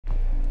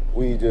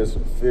We just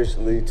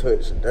officially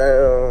touched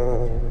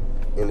down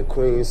in the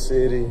Queen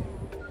City.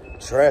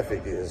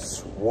 Traffic is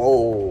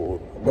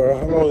swole. Bro,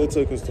 how long it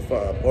took us to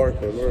find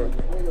parking, bro?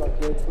 Maybe like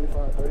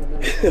 25, 30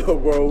 minutes.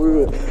 Bro,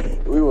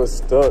 we were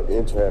stuck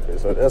in traffic,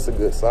 so that's a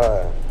good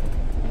sign.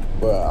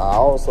 But I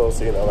also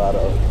seen a lot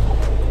of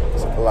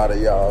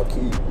y'all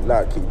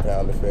not keep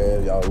pounding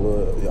fans,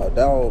 y'all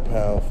dog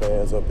pound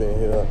fans up in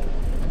here.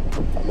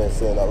 I've been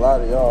seeing a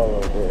lot of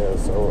y'all up there,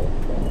 so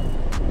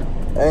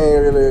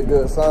ain't really a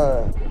good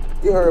sign.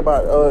 You heard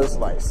about us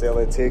like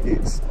selling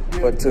tickets to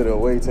the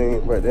away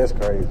team, but that's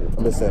crazy. I've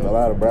been seeing a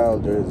lot of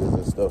Brown jerseys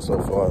and stuff so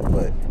far,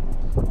 but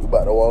we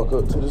about to walk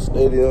up to the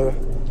stadium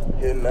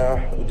here now.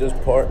 We just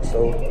parked,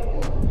 so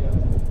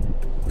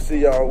we'll see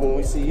y'all when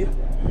we see you.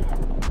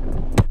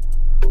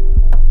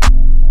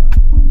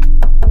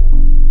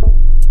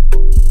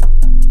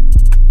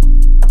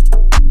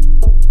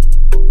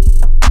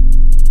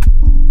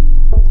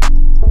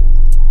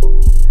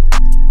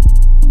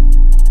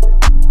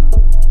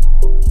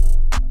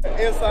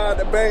 Inside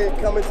the bank,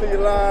 coming to you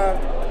live.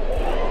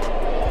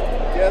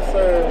 Yes,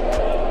 sir.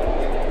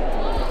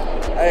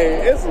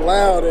 Hey, it's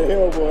loud in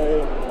here,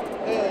 boy.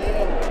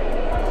 Yeah.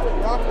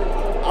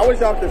 I wish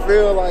y'all could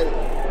feel like,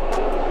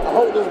 I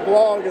hope this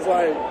vlog is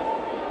like,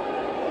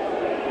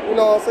 you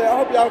know what I'm saying? I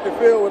hope y'all can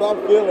feel what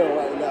I'm feeling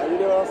right now. You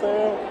know what I'm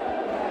saying?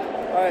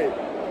 Like,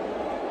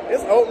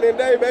 it's opening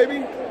day,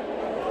 baby.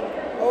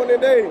 Opening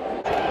day.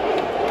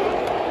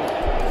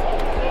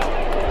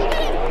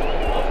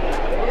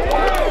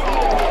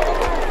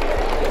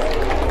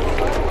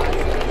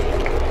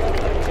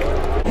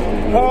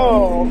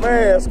 Oh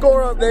man,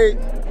 score update.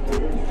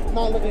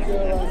 Not looking good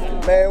right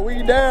now. Man,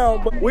 we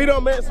down, but we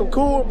done met some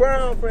cool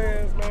Brown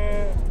fans,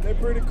 man. They're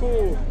pretty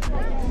cool.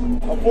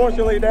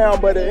 Unfortunately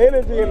down, but the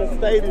energy in the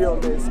stadium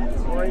is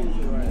crazy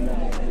right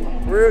now.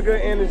 Real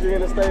good energy in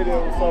the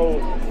stadium, so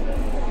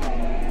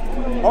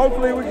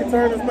hopefully we can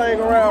turn this thing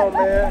around,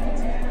 man.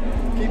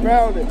 Keep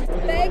pounding.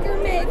 Baker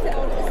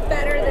Mayfield is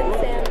better than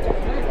Sam.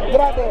 Get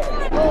out there.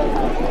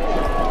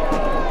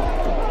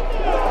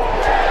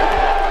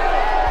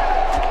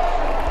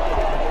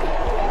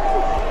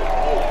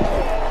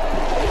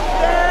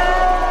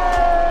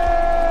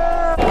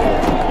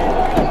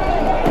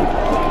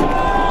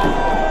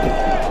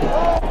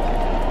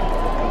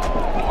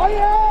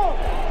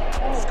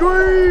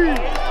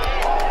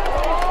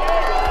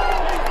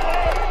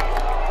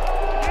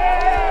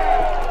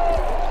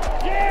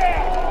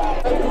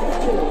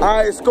 All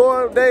right,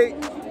 score update,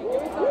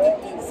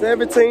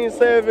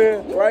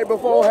 17-7, right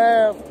before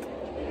half.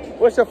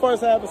 What's your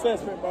first half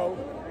assessment, bro?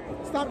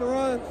 Stop the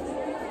run.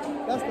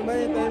 That's the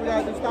main thing we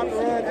gotta do. Stop the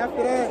run.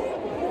 After that,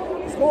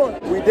 score.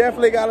 We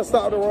definitely gotta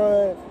stop the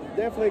run.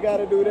 Definitely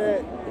gotta do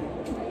that.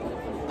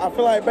 I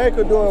feel like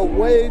Baker doing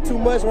way too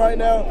much right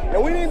now,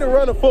 and we need to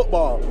run the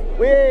football.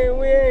 We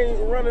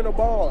ain't running the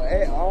ball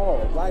at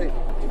all. Like,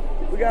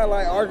 we got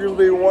like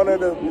arguably one of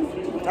the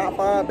top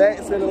 5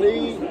 backs in the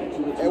league,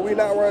 and we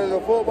not running the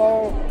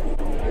football.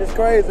 It's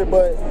crazy,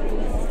 but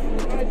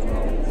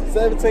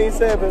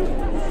 17-7,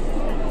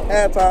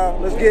 halftime.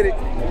 Let's get it.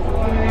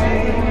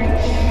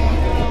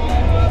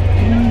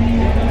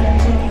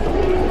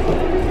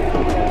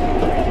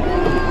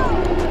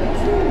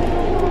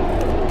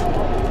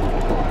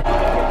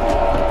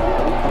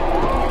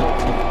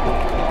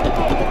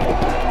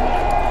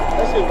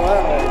 That shit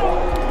wild.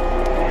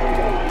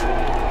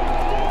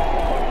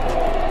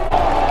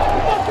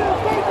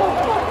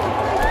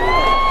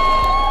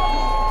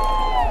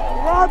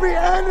 Robbie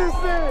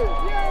Anderson!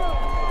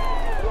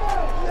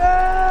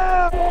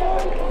 Yeah!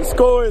 The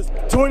score is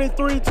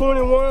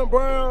 23-21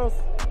 Browns.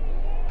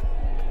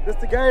 This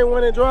the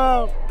game-winning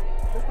drive.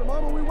 It's the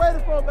moment we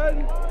waited for,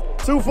 baby.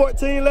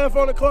 2:14 left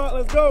on the clock.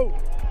 Let's go.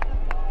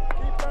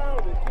 Keep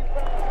pounding. Keep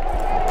pounding.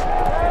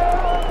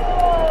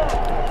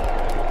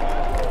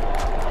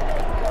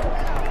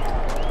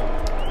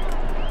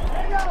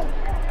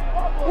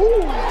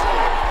 Ooh.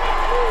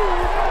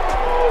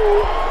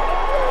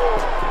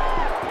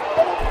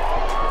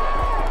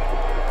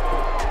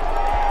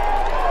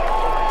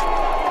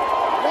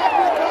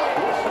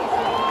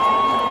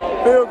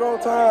 Field goal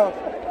time.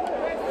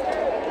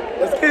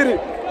 Let's get it.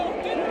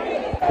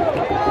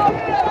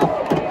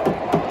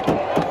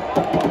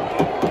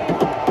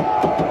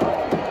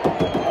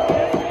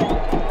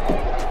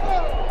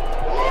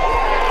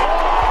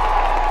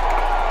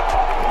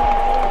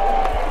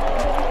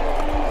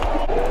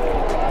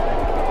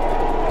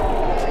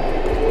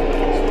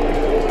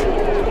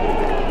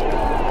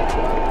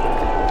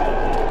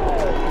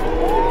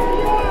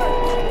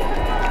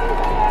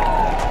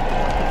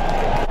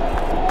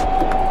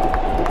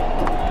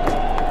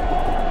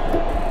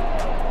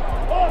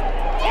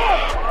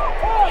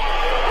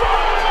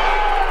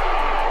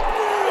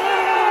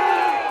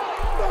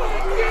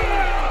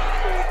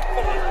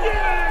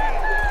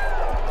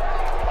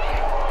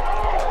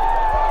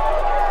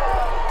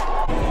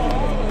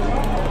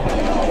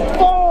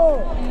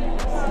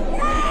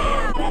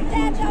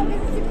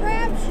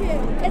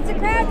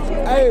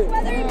 Hey.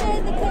 Whether he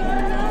made the kick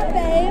or not,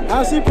 babe.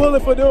 How's she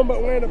pulling for them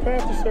but wearing a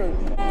Panthers shirt?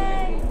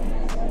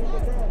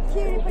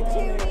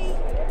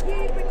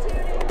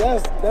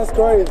 That's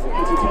crazy.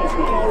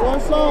 One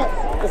shot.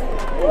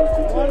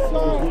 One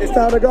shot. It's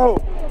time to go.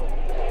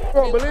 I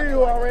don't believe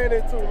who I ran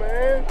into,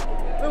 man.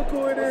 Look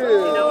who it is. You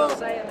know what I'm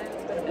saying,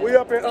 man? We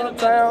up in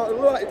Uptown. It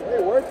look like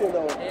they're working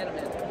though. Yeah,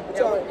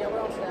 we're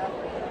on staff.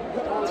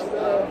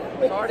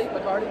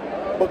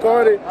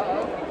 Bacardi.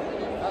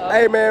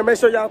 Hey man, make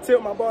sure y'all tip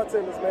my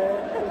bartenders,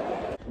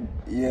 man.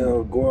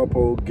 Yeah,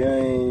 Guapo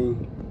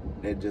gang.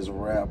 That just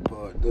wrap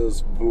up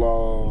this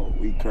vlog.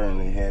 We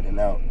currently heading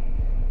out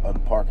of the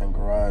parking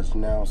garage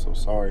now, so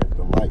sorry if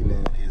the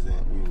lightning isn't,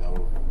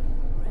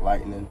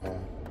 lightning.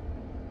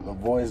 My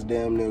voice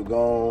damn near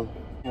gone.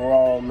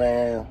 Overall,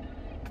 man,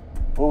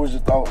 what was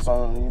your thoughts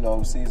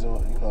on, season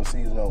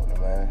opener,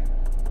 man?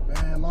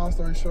 Man, long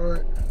story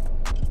short,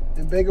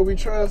 in Baker we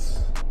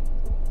trust.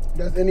 If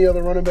that's any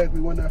other running back,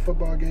 we won that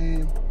football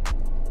game.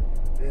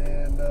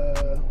 And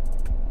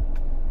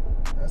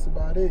that's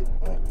about it.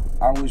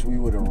 I wish we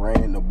would have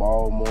ran the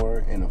ball more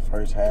in the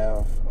first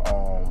half.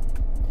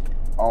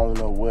 I don't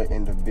know what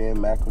in the Ben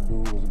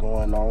McAdoo was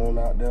going on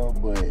out there,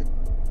 but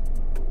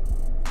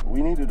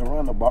we needed to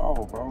run the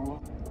ball,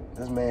 bro.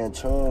 This man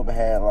Chubb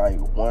had like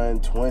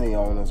 120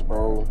 on us,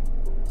 bro.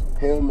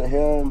 Him,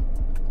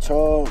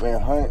 Chubb,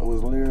 and Hunt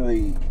was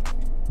literally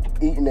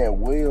eating that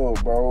wheel,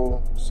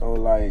 bro. So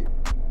like,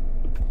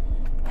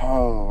 I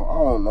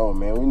don't know,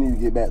 man. We need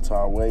to get back to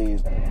our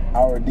ways.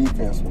 Our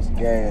defense was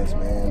gas,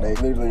 man. They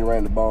literally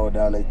ran the ball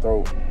down their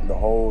throat the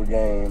whole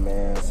game,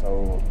 man.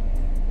 So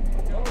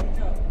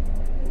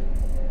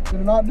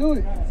did not do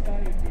it.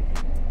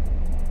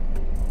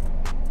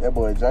 That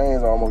boy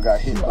James almost got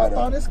hit by I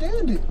thought it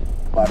scanned it.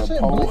 By the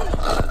pole.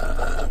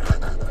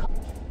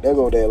 There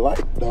go that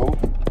light, though.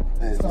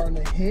 Starting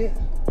to hit.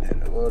 There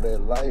go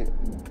that light.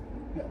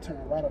 You gotta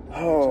turn right up.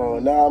 Oh,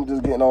 now I'm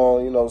just getting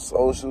on,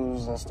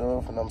 socials and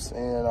stuff, and I'm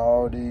seeing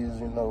all these,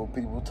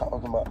 people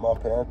talking about my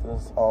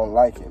Panthers. I don't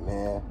like it,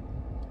 man.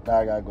 Now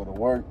I gotta go to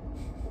work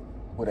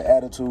with an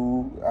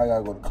attitude. I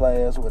gotta go to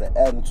class with an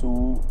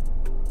attitude.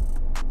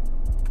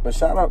 But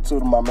shout out to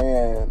my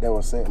man that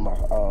was sitting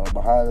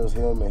behind us,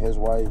 him and his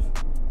wife,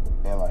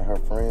 and like her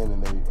friend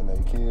and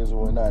they kids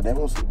or whatnot. They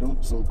was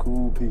some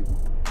cool people.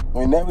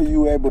 Whenever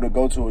you able to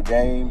go to a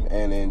game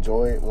and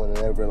enjoy it,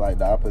 whenever like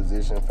the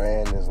opposition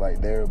fan is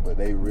like there, but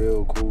they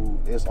real cool,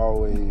 it's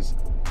always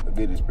a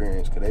good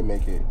experience because they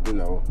make it,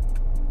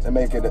 they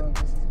make it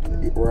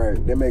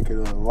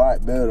a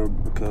lot better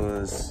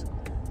because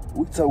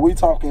we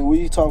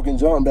talking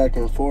jump back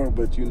and forth,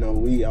 but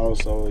we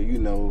also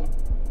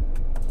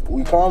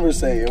we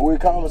conversating. We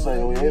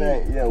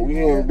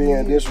ain't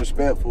being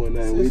disrespectful and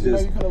nothing. We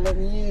just you could have let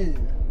me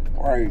in.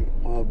 Right,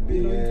 well,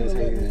 big ass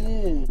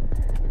head.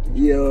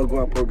 Yeah,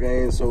 Guapo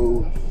gang.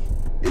 So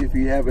if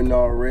you haven't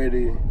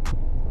already,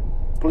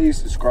 please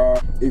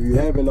subscribe. If you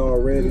haven't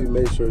already,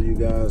 make sure you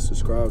guys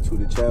subscribe to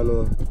the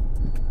channel.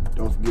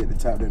 Don't forget to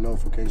tap that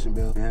notification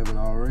bell if you haven't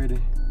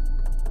already.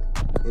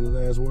 Any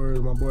last words,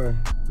 my boy?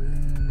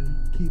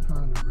 Man, keep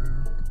pounding, bro.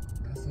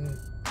 That's it.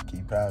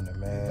 Keep pounding,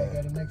 man. Back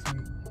at it next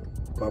week.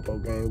 Guapo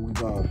gang, we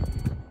gone.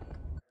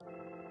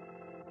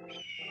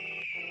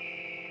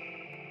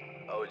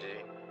 OG.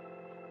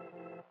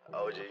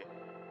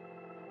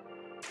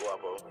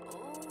 Guapo.